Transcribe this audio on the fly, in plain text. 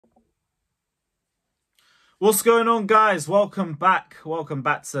What's going on, guys? Welcome back. Welcome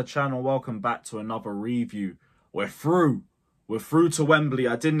back to the channel. Welcome back to another review. We're through. We're through to Wembley.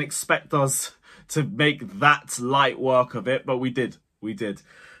 I didn't expect us to make that light work of it, but we did. We did.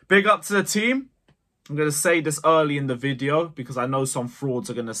 Big up to the team. I'm going to say this early in the video because I know some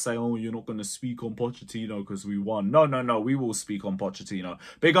frauds are going to say, oh, you're not going to speak on Pochettino because we won. No. We will speak on Pochettino.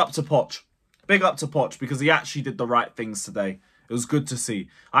 Big up to Poch. Big up to Poch because he actually did the right things today. It was good to see.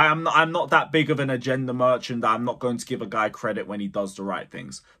 I'm not that big of an agenda merchant that I'm not going to give a guy credit when he does the right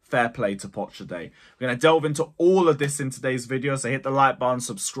things. Fair play to Poch today. We're going to delve into all of this in today's video. So hit the like button,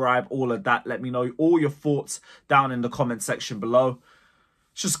 subscribe, all of that. Let me know all your thoughts down in the comment section below.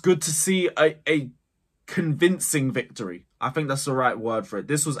 It's just good to see a convincing victory. I think that's the right word for it.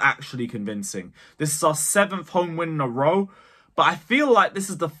 This was actually convincing. This is our 7th home win in a row. But I feel like this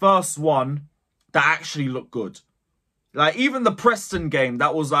is the first one that actually looked good. Like, even the Preston game,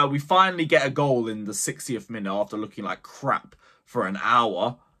 that was we finally get a goal in the 60th minute after looking like crap for an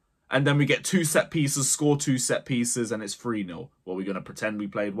hour. And then we get 2 set pieces, score 2 set pieces, and it's 3-0. Well, we're going to pretend we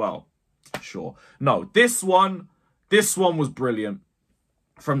played well. Sure. No, this one was brilliant.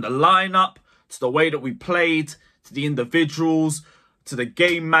 From the lineup, to the way that we played, to the individuals, to the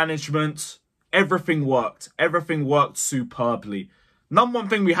game management, everything worked. Everything worked superbly. Number one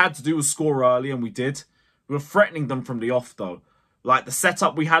thing we had to do was score early, and we did. We were threatening them from the off, though. Like, the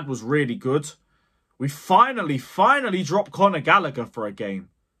setup we had was really good. We finally dropped Conor Gallagher for a game.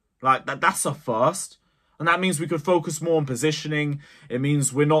 Like, that's a first. And that means we could focus more on positioning. It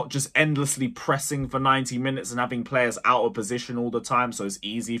means we're not just endlessly pressing for 90 minutes and having players out of position all the time, so it's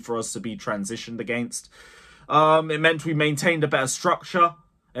easy for us to be transitioned against. It meant we maintained a better structure.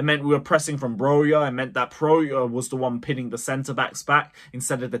 It meant we were pressing from Broja. It meant that Broja was the one pinning the centre-backs back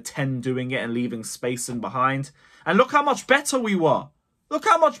instead of the 10 doing it and leaving space in behind. And look how much better we were. Look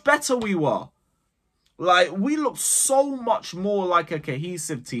how much better we were. Like, we looked so much more like a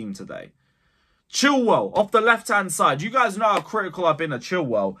cohesive team today. Chilwell, off the left-hand side. You guys know how critical I've been of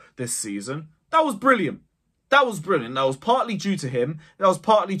Chilwell this season. That was brilliant. That was brilliant. That was partly due to him. That was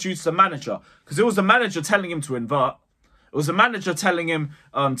partly due to the manager. Because it was the manager telling him to invert. It was the manager telling him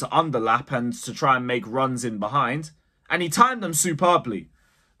to underlap and to try and make runs in behind. And he timed them superbly.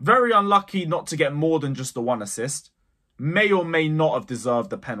 Very unlucky not to get more than just the 1 assist. May or may not have deserved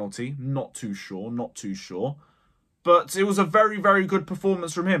the penalty. Not too sure. Not too sure. But it was a very, very good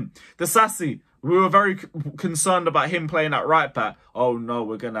performance from him. The Sassy, we were very concerned about him playing at right back. Oh no,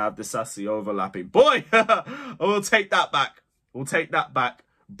 we're going to have the Sassy overlapping. Boy, we'll take that back. We'll take that back.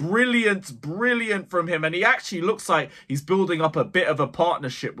 Brilliant from him. And he actually looks like he's building up a bit of a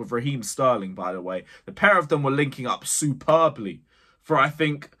partnership with Raheem Sterling, by the way. The pair of them were linking up superbly for, I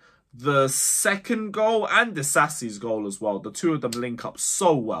think, the second goal and the Sassy's goal as well. The two of them link up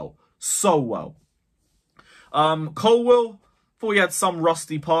so well. So well. Colwill, thought he had some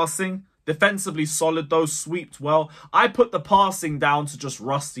rusty passing. Defensively solid though, sweeped well. I put the passing down to just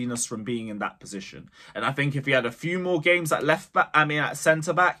rustiness from being in that position. And I think if he had a few more games at at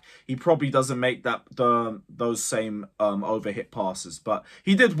centre back, he probably doesn't make those same overhit passes. But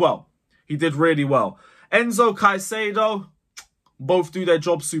he did well. He did really well. Enzo, Caicedo, both do their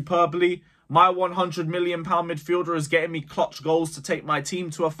job superbly. My £100 million midfielder is getting me clutch goals to take my team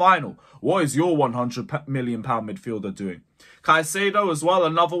to a final. What is your £100 million midfielder doing? Caicedo as well,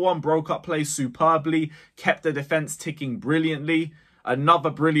 another one, broke up play superbly, kept the defence ticking brilliantly. Another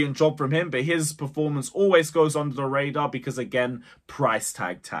brilliant job from him, but his performance always goes under the radar because, again, price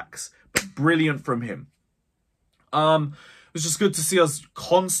tag tax. But brilliant from him. It was just good to see us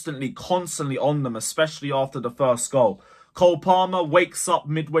constantly on them, especially after the first goal. Cole Palmer wakes up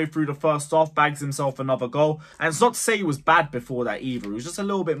midway through the first half, bags himself another goal. And it's not to say he was bad before that either. He was just a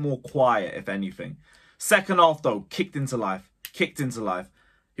little bit more quiet, if anything. Second half, though, kicked into life. Kicked into life.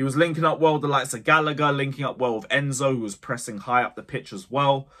 He was linking up well with the likes of Gallagher, linking up well with Enzo, who was pressing high up the pitch as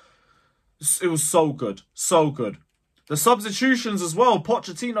well. It was so good. So good. The substitutions as well.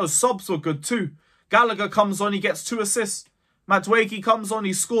 Pochettino's subs were good too. Gallagher comes on, he gets 2 assists. Madueke comes on,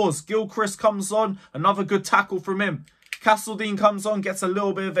 he scores. Gilchrist comes on, another good tackle from him. Castledine comes on, gets a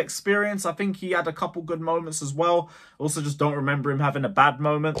little bit of experience. I think he had a couple good moments as well. Also, just don't remember him having a bad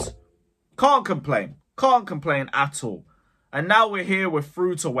moment. Can't complain. Can't complain at all. And now we're here. We're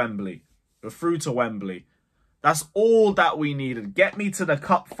through to Wembley. We're through to Wembley. That's all that we needed. Get me to the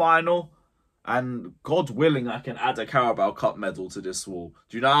cup final. And God willing, I can add a Carabao Cup medal to this wall.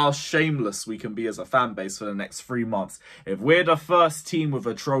 Do you know how shameless we can be as a fan base for the next 3 months? If we're the first team with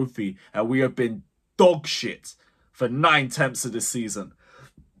a trophy and we have been dog shit for 9 attempts of this season,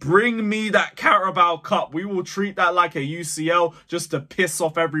 Bring me that Carabao Cup. We will treat that like a UCL just to piss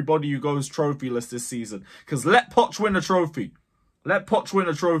off everybody who goes trophyless this season. Because let Poch win a trophy. Let Poch win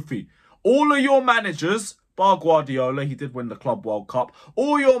a trophy. All of your managers, bar Guardiola, he did win the Club World Cup.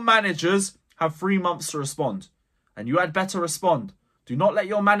 All your managers have 3 months to respond. And you had better respond. Do not let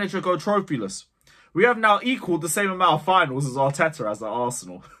your manager go trophyless. We have now equaled the same amount of finals as Arteta as at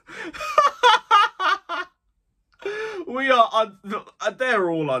Arsenal. They're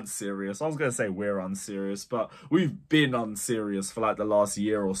all unserious. I was going to say we're unserious, but we've been unserious for like the last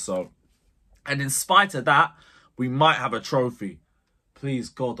year or so. And in spite of that, we might have a trophy. Please,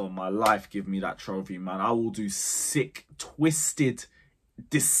 God on my life, give me that trophy, man. I will do sick, twisted,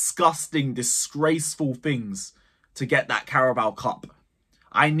 disgusting, disgraceful things to get that Carabao Cup.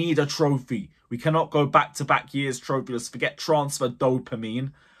 I need a trophy. We cannot go back-to-back years trophyless. Forget transfer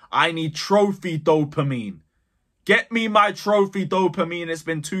dopamine. I need trophy dopamine. Get me my trophy dopamine. It's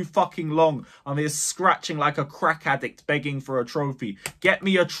been too fucking long. I'm here scratching like a crack addict begging for a trophy. Get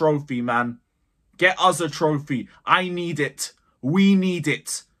me a trophy, man. Get us a trophy. I need it. We need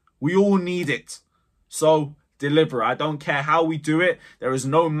it. We all need it. So, deliver. I don't care how we do it. There is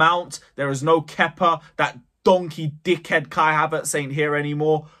no Mount. There is no Kepa. That donkey dickhead Kai Havertz ain't here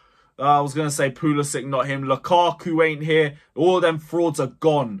anymore. I was going to say Pulisic, not him. Lukaku ain't here. All them frauds are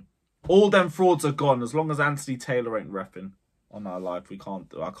gone. All them frauds are gone. As long as Anthony Taylor ain't reffing on our life,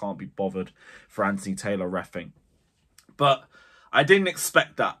 I can't be bothered for Anthony Taylor reffing. But I didn't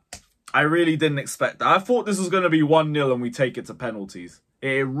expect that. I really didn't expect that. I thought this was going to be 1-0 and we take it to penalties.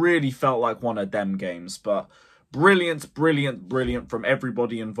 It really felt like one of them games. But brilliant, brilliant, brilliant from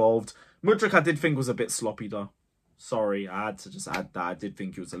everybody involved. Mudryk I did think was a bit sloppy though. Sorry, I had to just add that. I did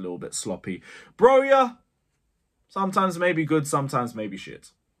think he was a little bit sloppy. Broja, sometimes maybe good, sometimes maybe shit.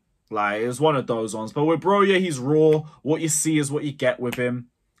 Like, it was one of those ones. But with Broja, he's raw. What you see is what you get with him.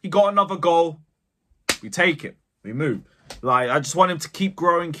 He got another goal. We take it. We move. Like, I just want him to keep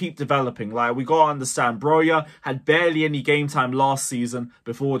growing, keep developing. Like, we got to understand, Broja had barely any game time last season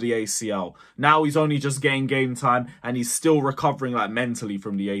before the ACL. Now he's only just getting game time and he's still recovering, like, mentally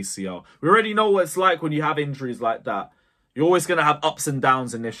from the ACL. We already know what it's like when you have injuries like that. You're always going to have ups and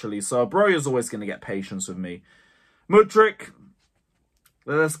downs initially. So, Broja's always going to get patience with me. Mudryk,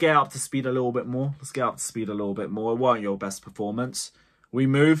 let's get up to speed a little bit more. Let's get up to speed a little bit more. It weren't your best performance. We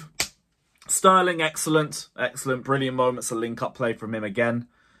move. Sterling, excellent. Excellent. Brilliant moments of link-up play from him again.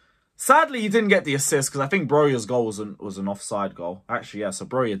 Sadly, he didn't get the assist because I think Broja's goal was an offside goal. Actually, yeah, so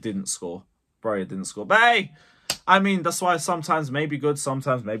Broja didn't score. Broja didn't score. But hey, I mean, that's why sometimes maybe good,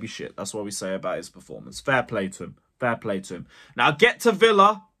 sometimes maybe shit. That's what we say about his performance. Fair play to him. Fair play to him. Now, get to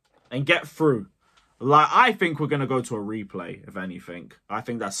Villa and get through. Like, I think we're going to go to a replay, if anything. I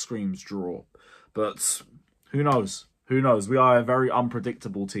think that screams draw. But who knows? Who knows? We are a very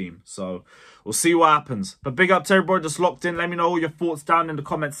unpredictable team. So we'll see what happens. But big up to everybody just locked in. Let me know all your thoughts down in the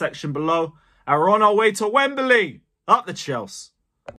comment section below. And we're on our way to Wembley. Up the Chelsea.